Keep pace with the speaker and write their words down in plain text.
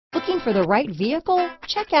Looking for the right vehicle?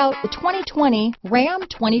 Check out the 2020 Ram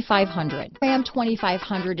 2500. Ram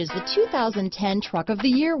 2500 is the 2010 Truck of the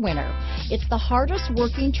Year winner. It's the hardest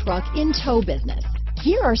working truck in tow business.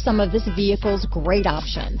 Here are some of this vehicle's great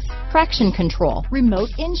options: traction control,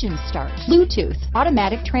 remote engine start, Bluetooth,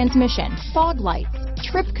 automatic transmission, fog lights,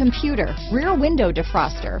 trip computer, rear window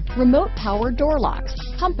defroster, remote power door locks,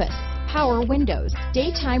 compass, power windows,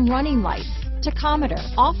 daytime running lights, tachometer,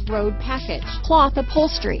 off-road package, cloth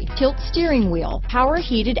upholstery, tilt steering wheel, power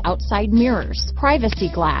heated outside mirrors,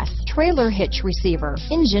 privacy glass, trailer hitch receiver,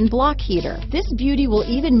 engine block heater. This beauty will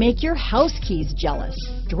even make your house keys jealous.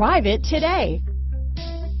 Drive it today.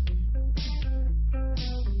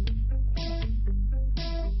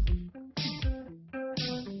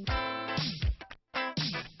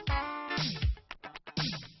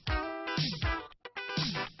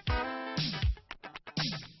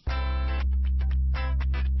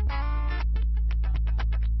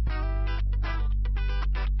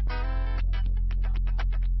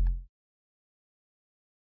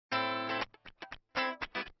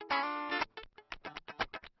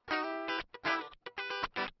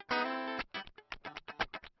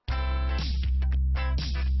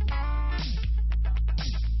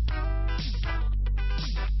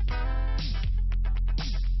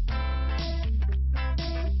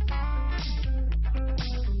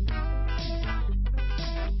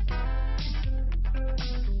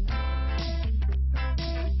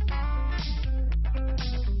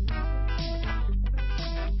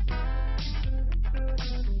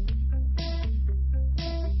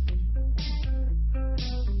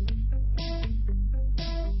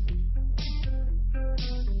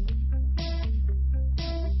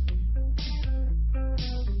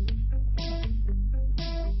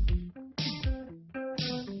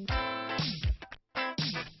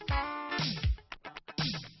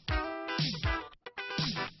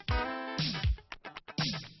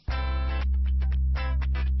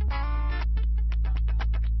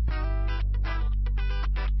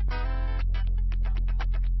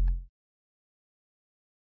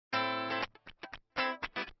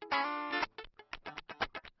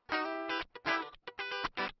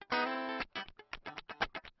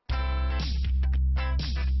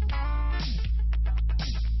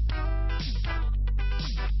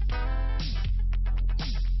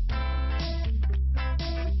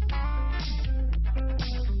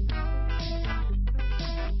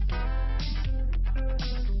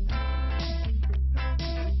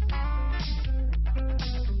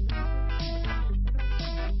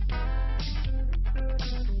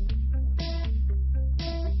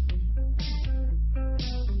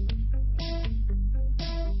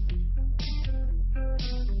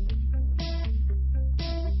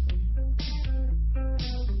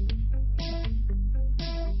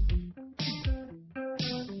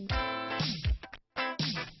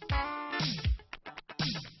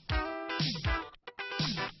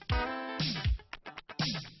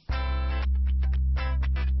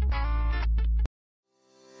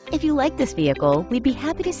 If you like this vehicle, we'd be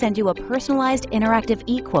happy to send you a personalized interactive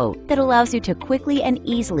e-quote that allows you to quickly and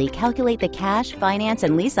easily calculate the cash, finance,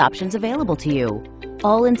 and lease options available to you.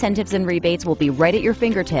 All incentives and rebates will be right at your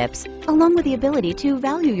fingertips, along with the ability to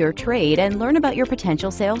value your trade and learn about your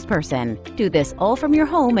potential salesperson. Do this all from your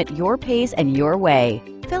home at your pace and your way.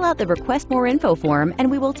 Fill out the Request More Info form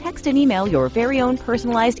and we will text and email your very own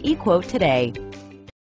personalized e-quote today.